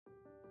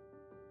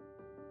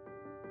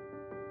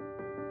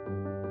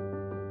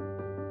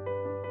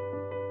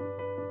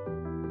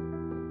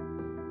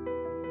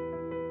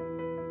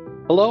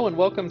Hello, and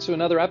welcome to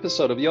another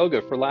episode of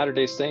Yoga for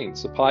Latter-day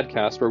Saints, a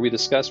podcast where we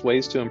discuss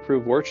ways to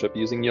improve worship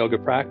using yoga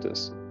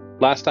practice.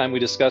 Last time we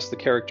discussed the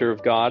character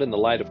of God and the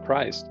light of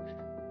Christ.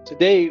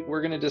 Today, we're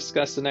going to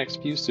discuss the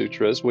next few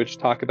sutras, which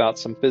talk about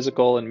some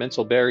physical and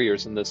mental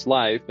barriers in this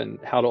life and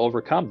how to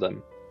overcome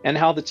them, and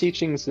how the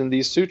teachings in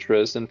these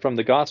sutras and from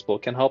the gospel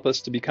can help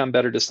us to become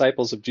better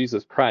disciples of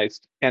Jesus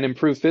Christ and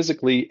improve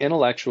physically,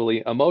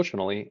 intellectually,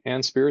 emotionally,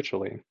 and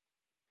spiritually.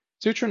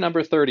 Sutra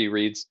number 30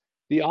 reads,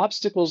 "The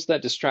obstacles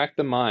that distract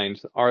the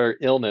mind are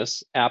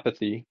illness,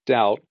 apathy,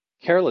 doubt,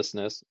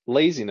 carelessness,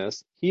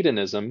 laziness,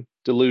 hedonism,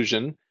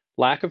 delusion,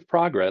 lack of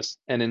progress,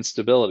 and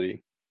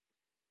instability."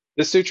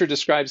 This sutra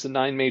describes the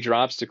 9 major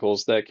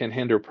obstacles that can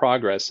hinder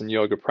progress in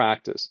yoga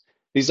practice.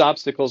 These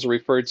obstacles are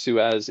referred to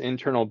as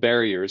internal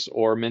barriers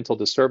or mental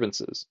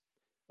disturbances.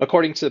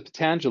 According to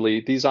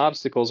Patanjali, these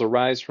obstacles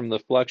arise from the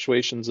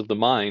fluctuations of the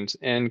mind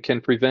and can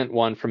prevent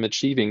one from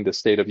achieving the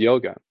state of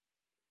yoga.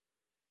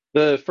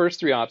 The first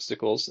 3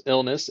 obstacles,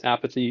 illness,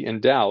 apathy, and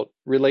doubt,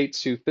 relate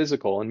to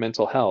physical and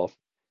mental health.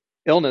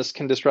 Illness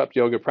can disrupt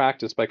yoga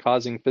practice by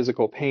causing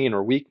physical pain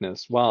or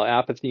weakness, while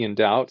apathy and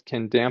doubt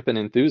can dampen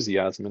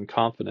enthusiasm and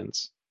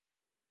confidence.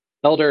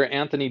 Elder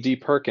Anthony D.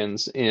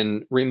 Perkins,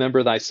 in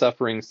Remember Thy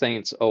Suffering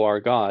Saints, O Our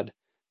God,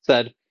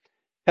 said,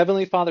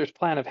 "Heavenly Father's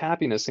plan of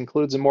happiness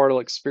includes a mortal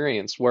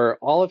experience where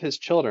all of his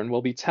children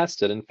will be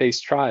tested and face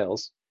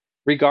trials.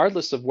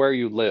 Regardless of where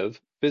you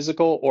live,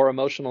 physical or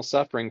emotional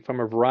suffering from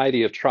a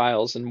variety of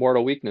trials and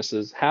mortal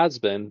weaknesses has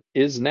been,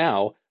 is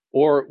now,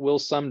 or will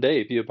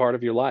someday be a part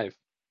of your life.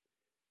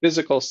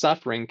 Physical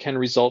suffering can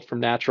result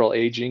from natural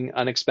aging,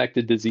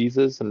 unexpected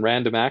diseases, and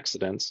random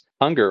accidents,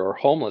 hunger or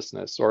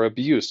homelessness, or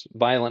abuse,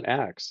 violent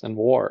acts, and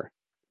war.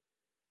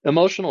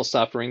 Emotional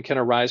suffering can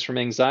arise from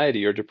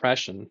anxiety or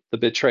depression, the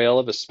betrayal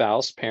of a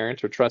spouse,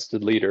 parent, or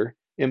trusted leader,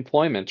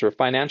 employment or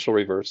financial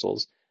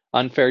reversals,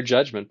 unfair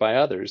judgment by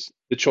others,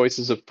 the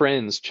choices of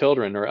friends,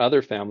 children, or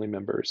other family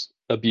members,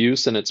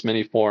 abuse in its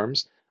many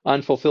forms,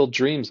 unfulfilled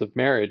dreams of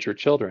marriage or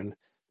children,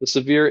 the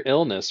severe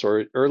illness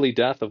or early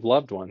death of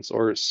loved ones,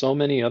 or so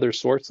many other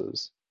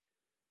sources."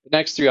 The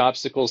next 3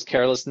 obstacles,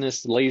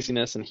 carelessness,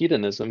 laziness, and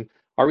hedonism,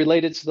 are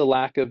related to the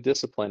lack of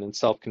discipline and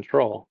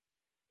self-control.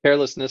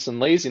 Carelessness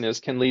and laziness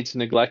can lead to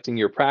neglecting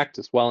your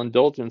practice, while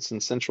indulgence in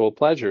sensual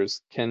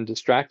pleasures can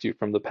distract you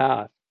from the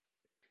path.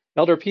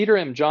 Elder Peter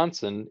M.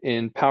 Johnson,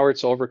 in Power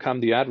to Overcome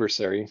the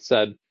Adversary,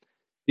 said,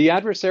 "The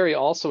adversary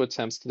also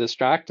attempts to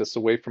distract us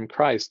away from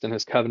Christ and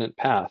his covenant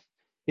path.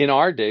 In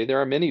our day,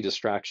 there are many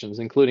distractions,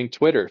 including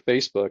Twitter,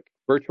 Facebook,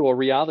 virtual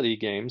reality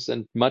games,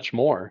 and much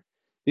more.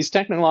 These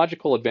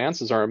technological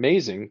advances are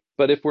amazing,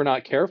 but if we're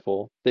not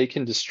careful, they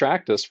can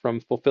distract us from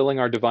fulfilling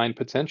our divine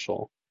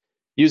potential.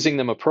 Using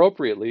them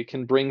appropriately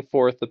can bring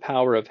forth the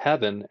power of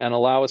heaven and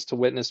allow us to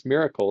witness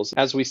miracles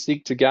as we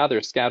seek to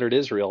gather scattered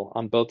Israel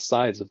on both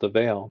sides of the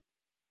veil."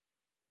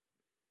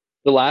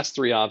 The last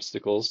 3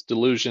 obstacles,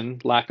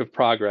 delusion, lack of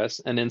progress,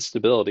 and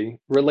instability,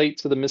 relate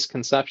to the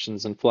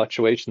misconceptions and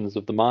fluctuations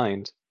of the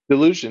mind.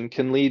 Delusion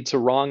can lead to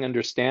wrong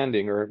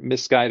understanding or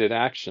misguided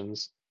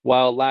actions,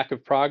 while lack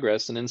of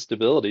progress and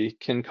instability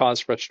can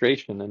cause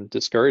frustration and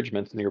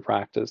discouragement in your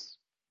practice.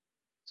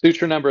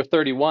 Sutra number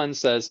 31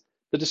 says,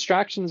 "The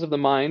distractions of the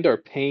mind are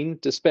pain,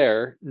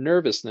 despair,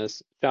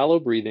 nervousness, shallow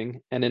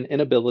breathing, and an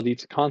inability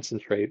to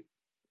concentrate."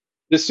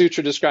 This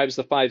sutra describes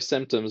the 5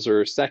 symptoms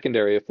or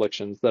secondary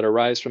afflictions that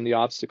arise from the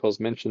obstacles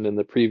mentioned in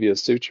the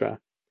previous sutra.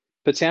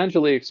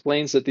 Patanjali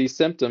explains that these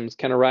symptoms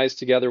can arise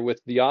together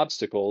with the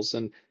obstacles,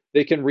 and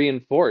they can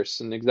reinforce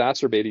and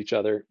exacerbate each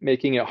other,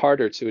 making it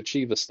harder to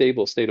achieve a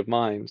stable state of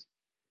mind.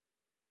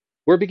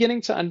 We're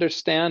beginning to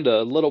understand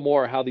a little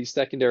more how these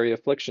secondary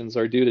afflictions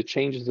are due to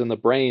changes in the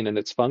brain and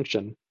its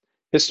function.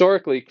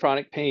 Historically,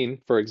 chronic pain,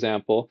 for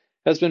example,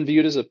 has been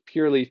viewed as a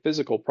purely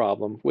physical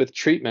problem, with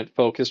treatment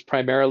focused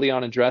primarily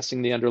on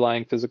addressing the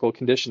underlying physical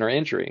condition or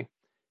injury.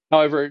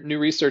 However, new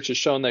research has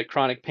shown that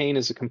chronic pain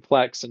is a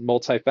complex and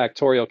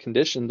multifactorial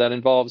condition that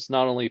involves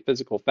not only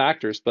physical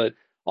factors, but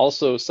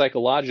also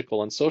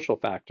psychological and social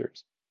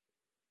factors.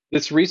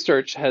 This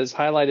research has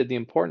highlighted the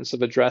importance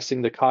of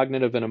addressing the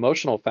cognitive and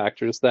emotional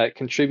factors that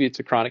contribute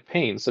to chronic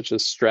pain, such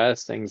as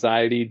stress,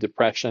 anxiety,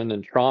 depression,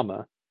 and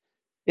trauma.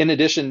 In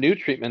addition, new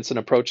treatments and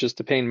approaches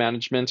to pain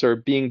management are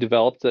being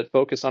developed that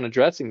focus on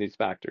addressing these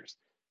factors,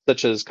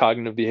 such as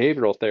cognitive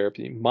behavioral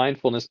therapy,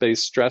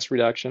 mindfulness-based stress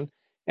reduction,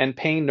 and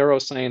pain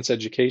neuroscience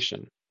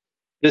education.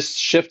 This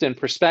shift in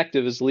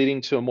perspective is leading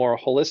to a more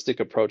holistic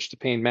approach to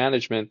pain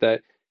management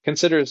that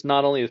considers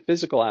not only the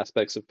physical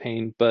aspects of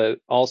pain, but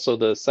also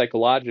the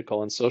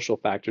psychological and social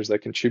factors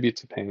that contribute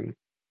to pain.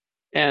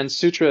 And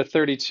Sutra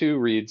 32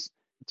 reads,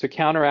 "To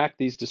counteract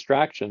these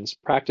distractions,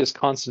 practice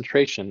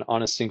concentration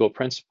on a single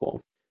principle.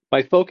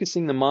 By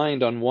focusing the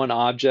mind on one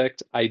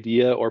object,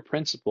 idea, or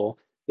principle,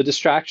 the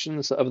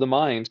distractions of the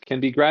mind can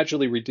be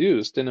gradually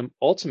reduced and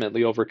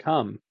ultimately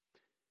overcome.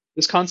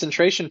 This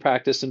concentration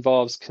practice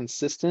involves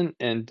consistent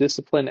and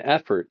disciplined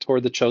effort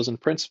toward the chosen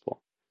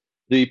principle.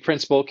 The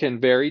principle can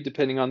vary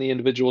depending on the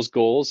individual's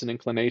goals and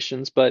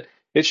inclinations, but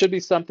it should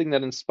be something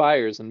that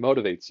inspires and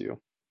motivates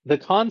you. The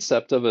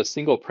concept of a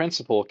single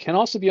principle can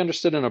also be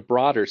understood in a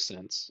broader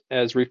sense,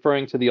 as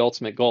referring to the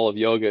ultimate goal of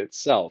yoga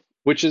itself,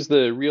 which is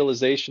the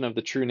realization of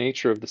the true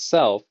nature of the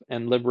self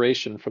and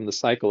liberation from the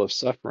cycle of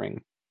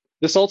suffering.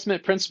 This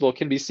ultimate principle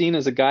can be seen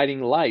as a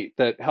guiding light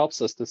that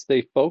helps us to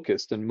stay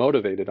focused and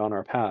motivated on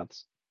our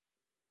paths.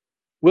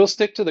 We'll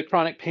stick to the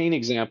chronic pain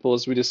example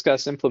as we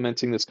discuss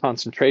implementing this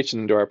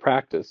concentration into our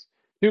practice.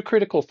 Two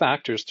critical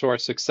factors to our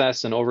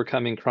success in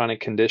overcoming chronic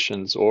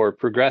conditions or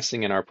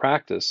progressing in our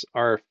practice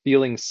are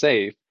feeling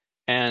safe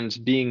and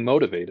being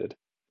motivated.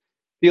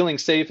 Feeling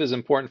safe is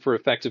important for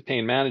effective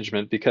pain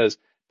management because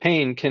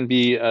pain can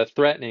be a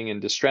threatening and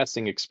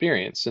distressing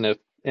experience. And if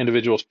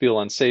individuals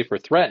feel unsafe or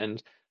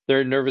threatened,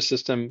 their nervous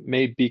system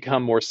may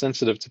become more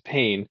sensitive to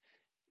pain,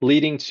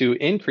 leading to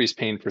increased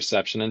pain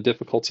perception and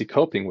difficulty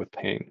coping with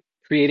pain.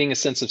 Creating a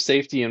sense of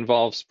safety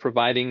involves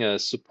providing a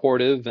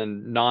supportive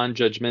and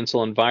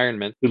non-judgmental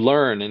environment to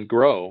learn and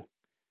grow.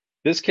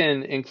 This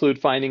can include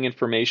finding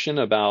information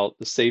about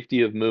the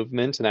safety of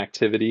movement and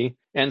activity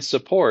and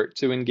support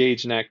to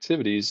engage in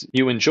activities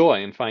you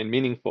enjoy and find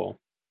meaningful.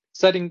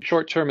 Setting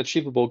short-term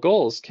achievable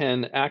goals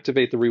can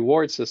activate the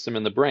reward system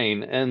in the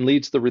brain and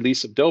lead to the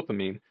release of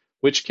dopamine,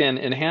 which can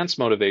enhance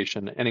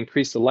motivation and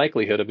increase the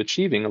likelihood of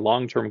achieving a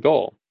long-term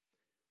goal.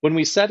 When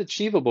we set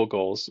achievable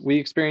goals, we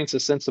experience a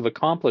sense of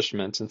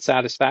accomplishment and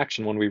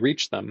satisfaction when we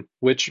reach them,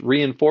 which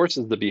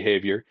reinforces the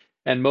behavior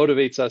and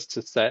motivates us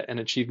to set and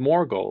achieve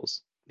more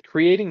goals.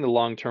 Creating the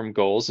long-term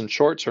goals and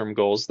short-term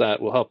goals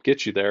that will help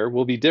get you there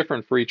will be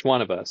different for each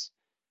one of us.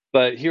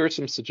 But here are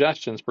some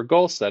suggestions for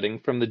goal setting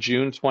from the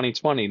June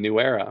 2020 New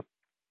Era.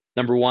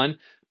 Number one,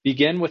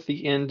 begin with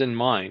the end in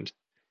mind.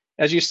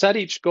 As you set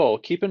each goal,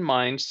 keep in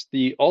mind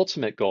the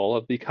ultimate goal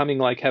of becoming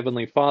like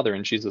Heavenly Father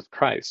in Jesus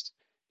Christ.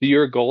 Do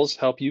your goals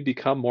help you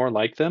become more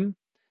like them?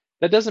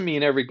 That doesn't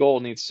mean every goal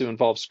needs to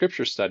involve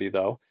scripture study,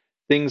 though.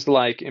 Things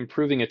like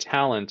improving a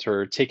talent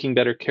or taking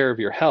better care of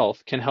your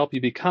health can help you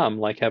become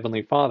like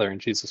Heavenly Father in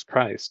Jesus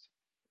Christ.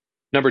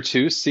 Number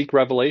two, seek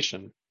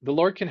revelation. The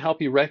Lord can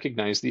help you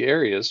recognize the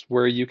areas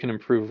where you can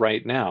improve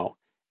right now.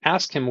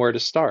 Ask Him where to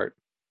start.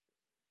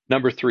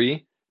 Number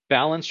three,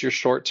 balance your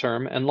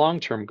short-term and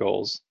long-term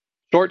goals.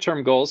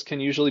 Short-term goals can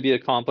usually be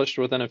accomplished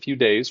within a few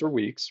days or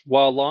weeks,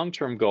 while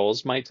long-term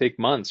goals might take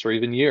months or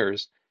even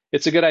years.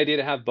 It's a good idea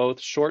to have both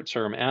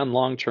short-term and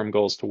long-term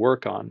goals to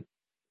work on.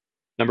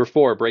 Number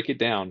four, break it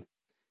down.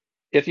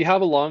 If you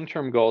have a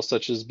long-term goal,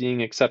 such as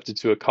being accepted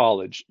to a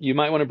college, you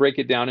might want to break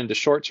it down into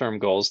short-term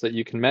goals that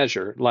you can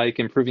measure, like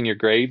improving your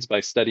grades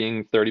by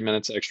studying 30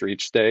 minutes extra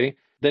each day.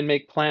 Then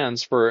make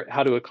plans for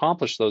how to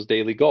accomplish those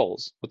daily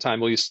goals. What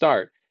time will you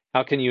start?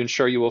 How can you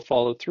ensure you will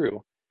follow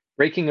through?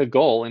 Breaking a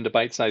goal into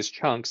bite-sized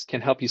chunks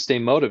can help you stay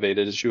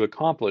motivated as you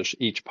accomplish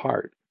each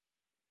part.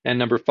 And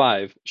number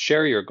five,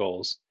 share your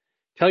goals.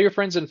 Tell your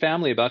friends and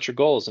family about your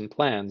goals and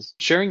plans.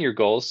 Sharing your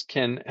goals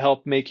can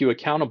help make you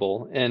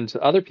accountable, and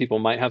other people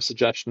might have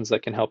suggestions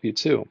that can help you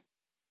too.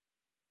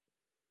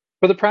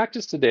 For the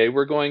practice today,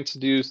 we're going to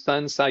do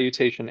Sun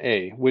Salutation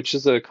A, which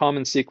is a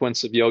common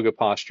sequence of yoga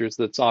postures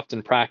that's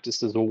often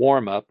practiced as a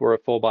warm-up or a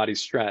full body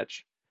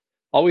stretch.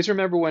 Always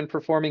remember when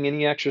performing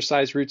any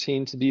exercise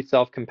routine to be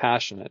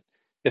self-compassionate.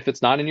 If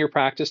it's not in your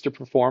practice to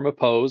perform a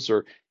pose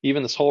or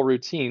even this whole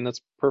routine,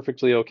 that's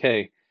perfectly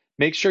okay.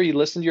 Make sure you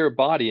listen to your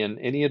body and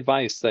any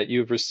advice that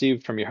you've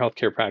received from your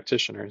healthcare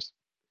practitioners.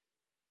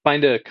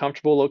 Find a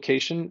comfortable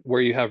location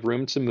where you have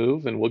room to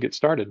move, and we'll get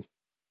started.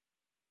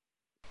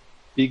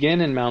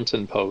 Begin in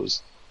mountain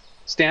pose.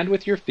 Stand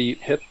with your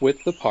feet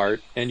hip-width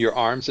apart and your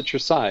arms at your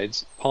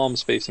sides,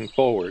 palms facing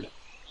forward.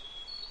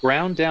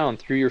 Ground down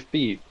through your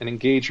feet and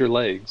engage your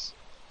legs.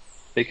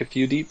 Take a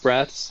few deep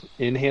breaths,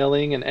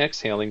 inhaling and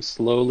exhaling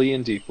slowly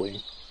and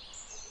deeply.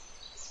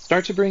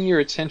 Start to bring your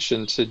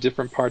attention to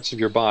different parts of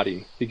your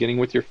body, beginning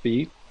with your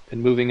feet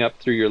and moving up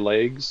through your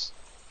legs,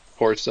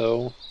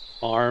 torso,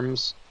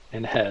 arms,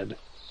 and head.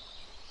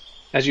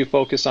 As you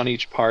focus on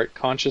each part,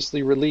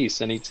 consciously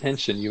release any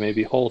tension you may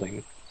be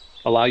holding.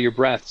 Allow your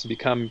breath to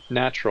become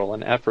natural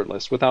and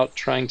effortless without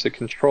trying to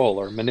control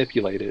or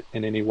manipulate it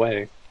in any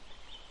way.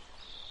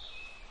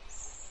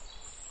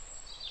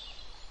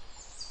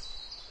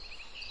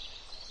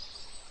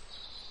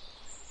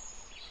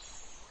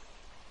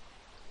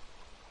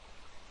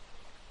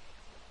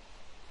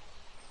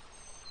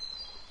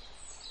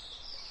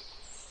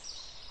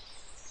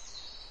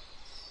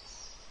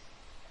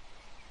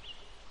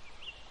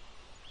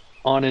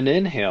 On an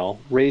inhale,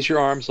 raise your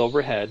arms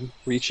overhead,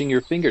 reaching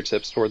your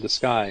fingertips toward the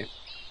sky.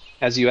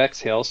 As you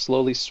exhale,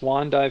 slowly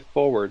swan dive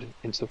forward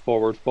into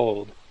forward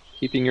fold,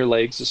 keeping your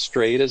legs as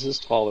straight as is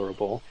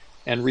tolerable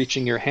and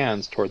reaching your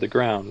hands toward the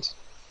ground.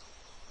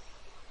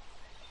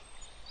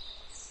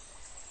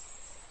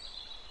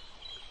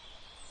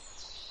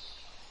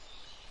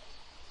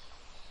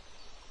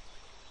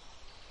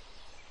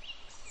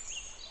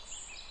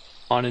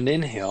 On an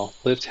inhale,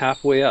 lift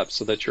halfway up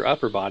so that your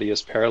upper body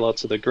is parallel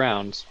to the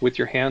ground with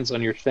your hands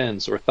on your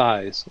shins or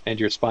thighs and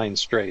your spine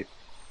straight.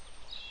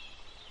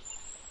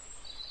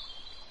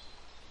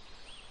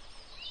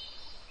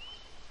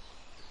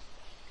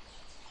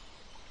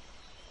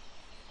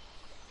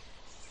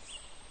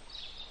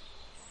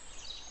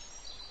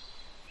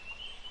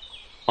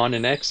 On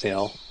an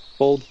exhale,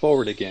 fold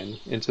forward again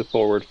into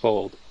forward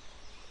fold.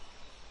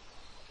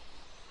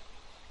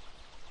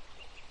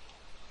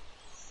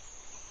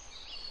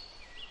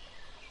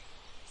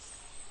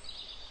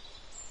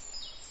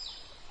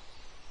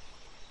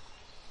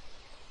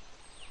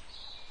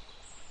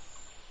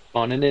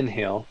 On an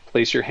inhale,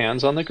 place your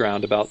hands on the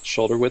ground about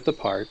shoulder width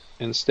apart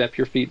and step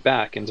your feet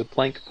back into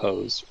plank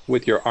pose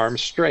with your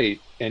arms straight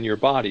and your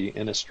body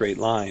in a straight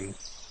line.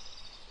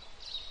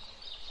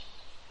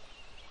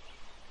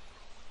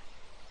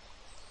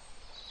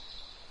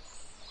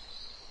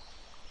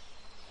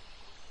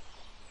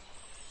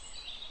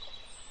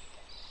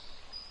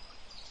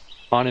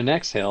 On an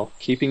exhale,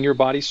 keeping your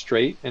body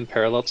straight and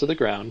parallel to the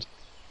ground,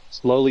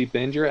 slowly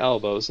bend your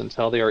elbows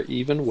until they are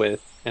even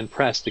with and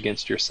pressed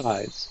against your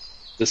sides.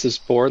 This is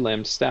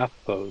four-limbed staff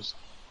pose.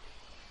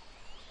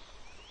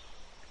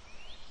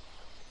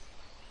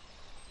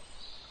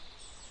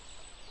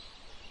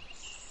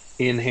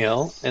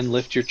 Inhale and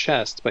lift your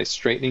chest by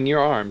straightening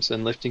your arms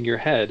and lifting your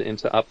head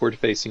into upward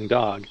facing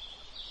dog.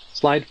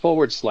 Slide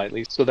forward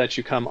slightly so that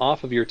you come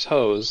off of your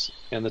toes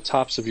and the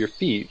tops of your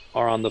feet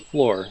are on the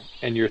floor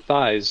and your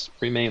thighs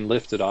remain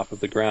lifted off of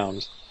the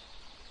ground.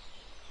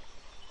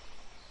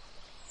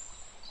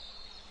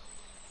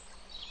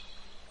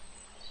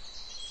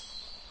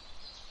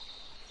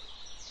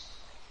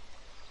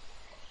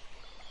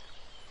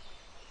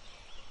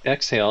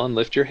 Exhale and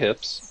lift your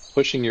hips,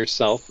 pushing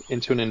yourself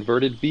into an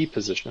inverted V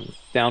position,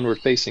 downward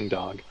facing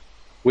dog,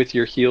 with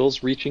your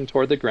heels reaching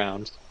toward the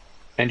ground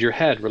and your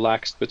head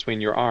relaxed between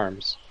your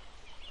arms.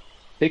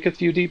 Take a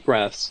few deep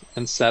breaths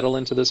and settle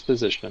into this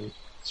position.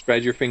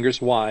 Spread your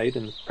fingers wide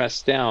and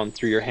press down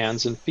through your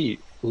hands and feet,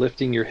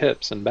 lifting your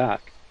hips and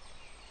back.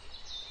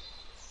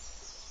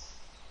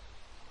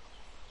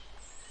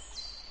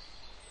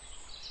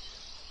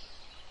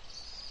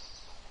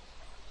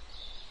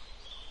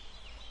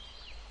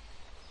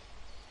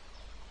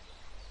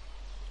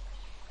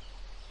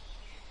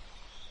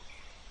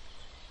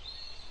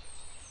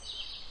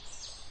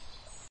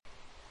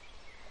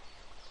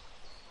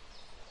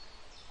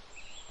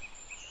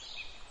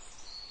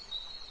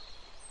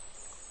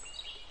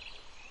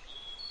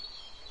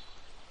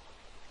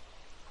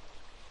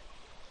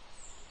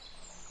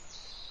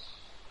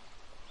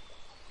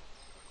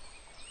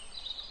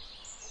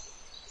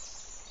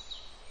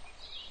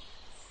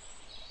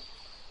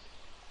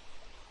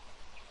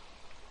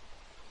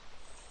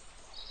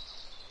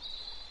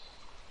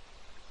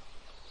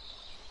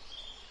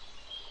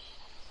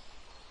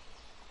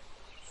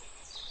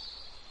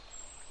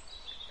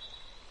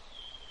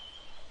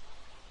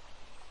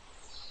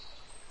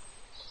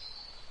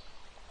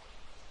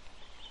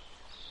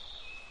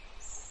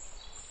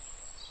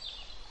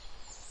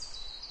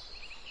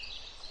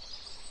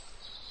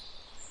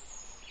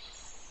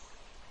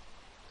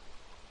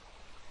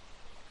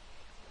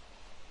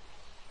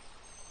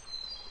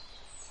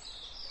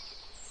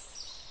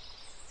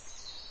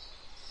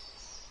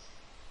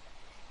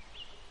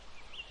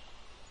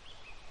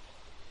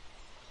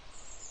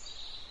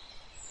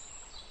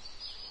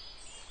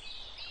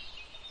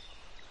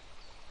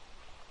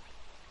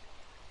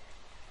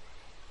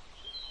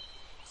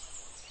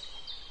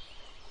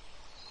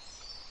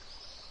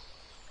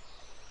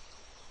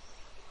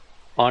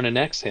 On an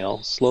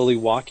exhale, slowly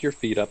walk your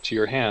feet up to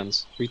your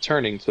hands,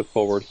 returning to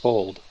forward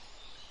fold.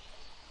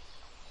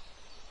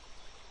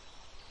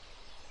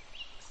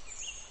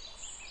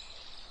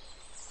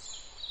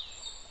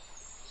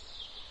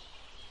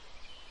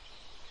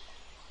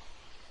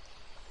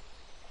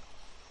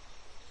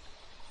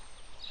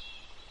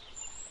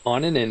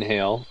 On an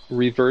inhale,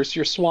 reverse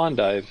your swan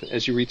dive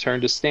as you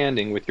return to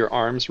standing with your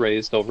arms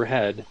raised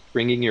overhead,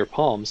 bringing your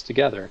palms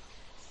together.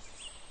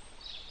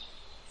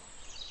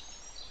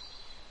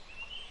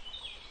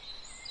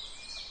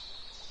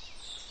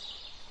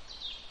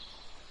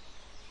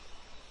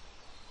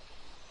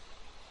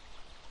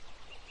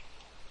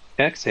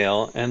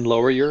 Exhale and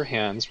lower your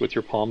hands with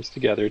your palms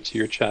together to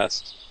your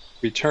chest,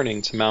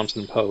 returning to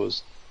mountain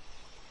pose.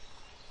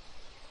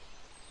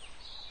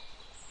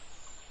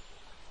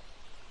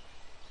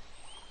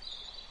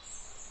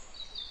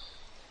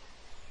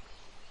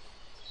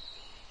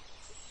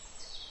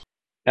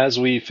 As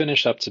we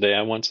finish up today,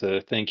 I want to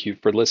thank you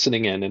for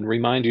listening in and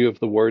remind you of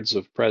the words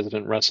of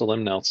President Russell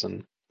M.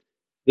 Nelson.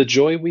 The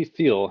joy we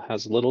feel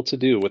has little to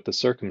do with the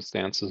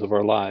circumstances of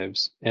our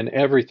lives and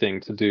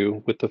everything to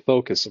do with the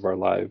focus of our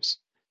lives.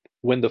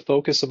 When the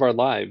focus of our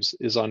lives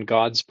is on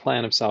God's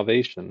plan of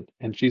salvation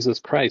and Jesus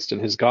Christ and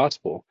his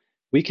gospel,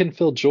 we can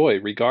feel joy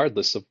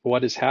regardless of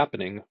what is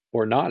happening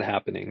or not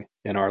happening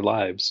in our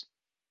lives.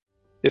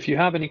 If you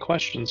have any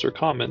questions or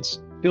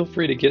comments, feel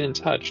free to get in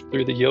touch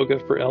through the Yoga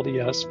for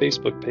LDS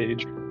Facebook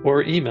page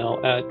or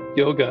email at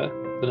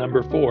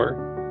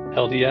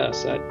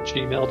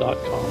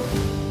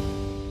yoga4lds@gmail.com.